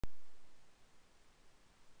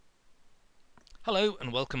Hello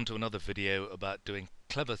and welcome to another video about doing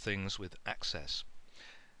clever things with Access.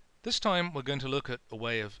 This time we're going to look at a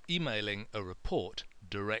way of emailing a report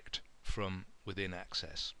direct from within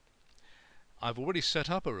Access. I've already set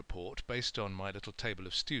up a report based on my little table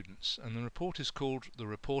of students, and the report is called the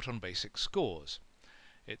Report on Basic Scores.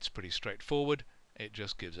 It's pretty straightforward. It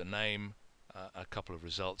just gives a name, a couple of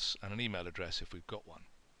results and an email address if we've got one.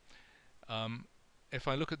 If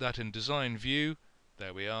I look at that in Design View,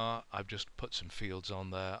 there we are. I've just put some fields on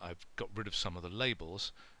there. I've got rid of some of the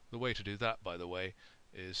labels. The way to do that, by the way,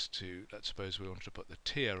 is to, let's suppose we want to put the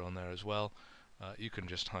tier on there as well. You can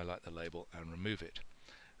just highlight the label and remove it.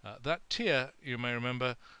 That tier, you may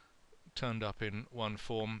remember, turned up in one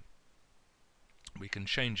form. We can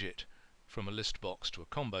change it from a list box to a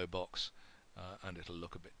combo box, and it'll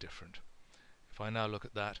look a bit different. If I now look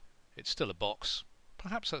at that, it's still a box.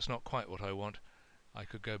 Perhaps that's not quite what I want. I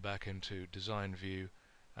could go back into Design View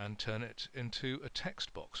and turn it into a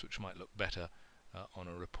text box, which might look better on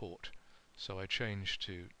a report. So I change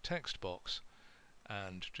to text box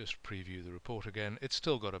and just preview the report again. It's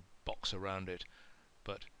still got a box around it,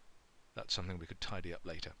 but that's something we could tidy up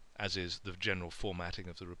later, as is the general formatting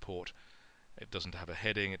of the report. It doesn't have a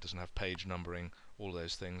heading, it doesn't have page numbering. All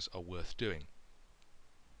those things are worth doing.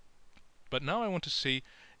 But now I want to see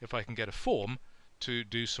if I can get a form to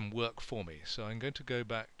do some work for me. So I'm going to go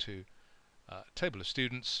back to Table of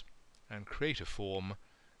Students and create a form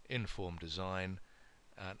in Form Design.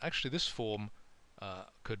 And actually this form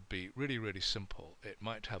could be really simple. It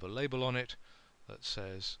might have a label on it that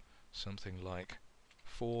says something like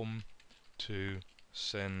form to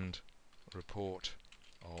send report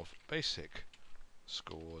of basic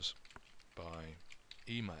scores by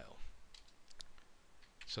email.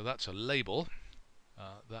 So that's a label.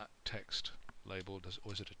 That text label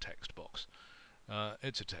or is it a text box?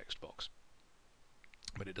 It's a text box,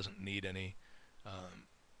 but it doesn't need any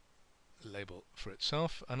label for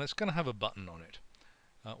itself, and it's going to have a button on it.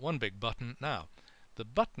 One big button. Now the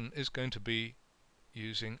button is going to be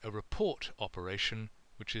using a report operation,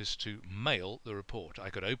 which is to mail the report.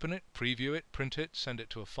 I could open it, preview it, print it, send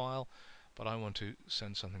it to a file, but I want to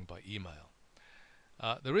send something by email.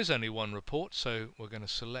 There is only one report, so we're going to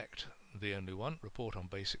select the only one, Report on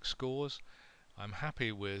Basic Scores. I'm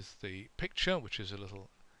happy with the picture, which is a little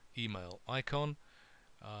email icon.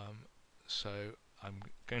 So I'm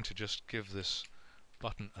going to just give this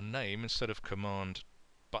button a name instead of command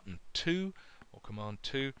button 2 or command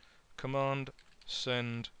 2. Command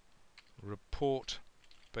send report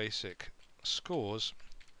basic scores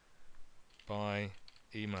by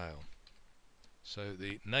email. So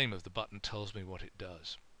the name of the button tells me what it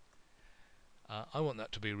does. I want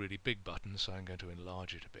that to be a really big button, so I'm going to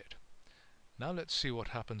enlarge it a bit. Now let's see what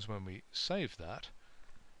happens when we save that.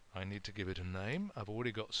 I need to give it a name. I've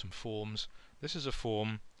already got some forms. This is a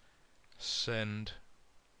form send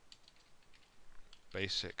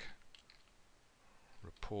basic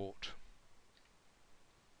report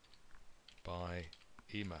by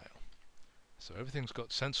email. So everything's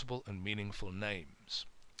got sensible and meaningful names.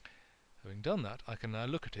 Having done that, I can now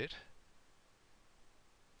look at it.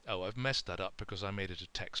 Oh, I've messed that up because I made it a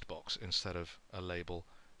text box instead of a label.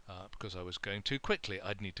 Because I was going too quickly,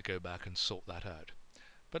 I'd need to go back and sort that out.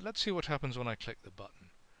 But let's see what happens when I click the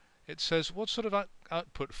button. It says, what sort of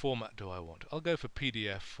output format do I want? I'll go for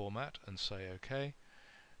PDF format and say OK.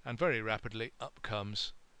 And very rapidly up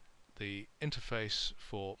comes the interface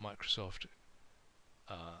for Microsoft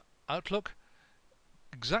Outlook.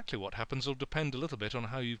 Exactly what happens will depend a little bit on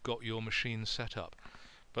how you've got your machine set up.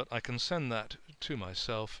 But I can send that to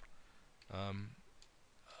myself. I'm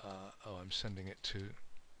sending it to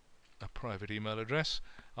a private email address.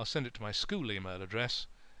 I'll send it to my school email address,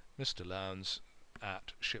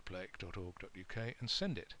 mrlowndes@shiplake.org.uk, and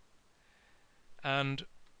send it. And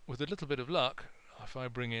with a little bit of luck, if I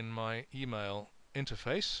bring in my email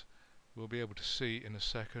interface, we'll be able to see in a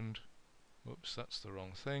second. Whoops, that's the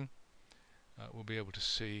wrong thing. We'll be able to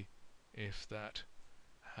see if that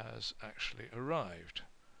has actually arrived.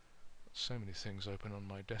 So many things open on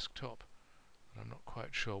my desktop, and I'm not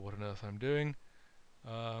quite sure what on earth I'm doing.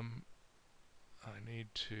 I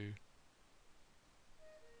need to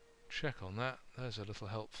check on that. There's a little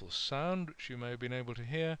helpful sound which you may have been able to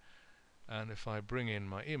hear, and if I bring in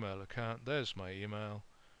my email account, there's my email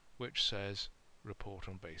which says Report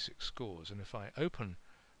on Basic Scores, and if I open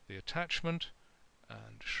the attachment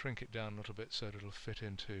and shrink it down a little bit so that it'll fit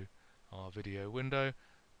into our video window,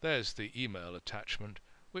 there's the email attachment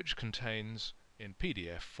which contains in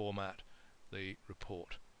PDF format the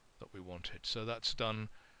report that we wanted. So that's done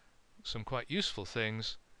some quite useful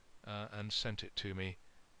things and sent it to me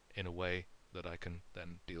in a way that I can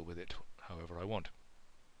then deal with it however I want.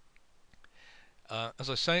 As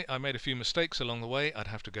I say, I made a few mistakes along the way. I'd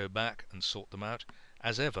have to go back and sort them out.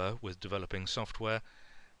 As ever with developing software,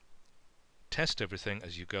 test everything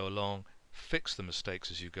as you go along, fix the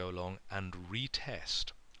mistakes as you go along, and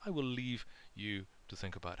retest. I will leave you to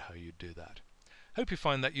think about how you do that. Hope you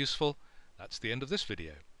find that useful. That's the end of this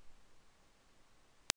video.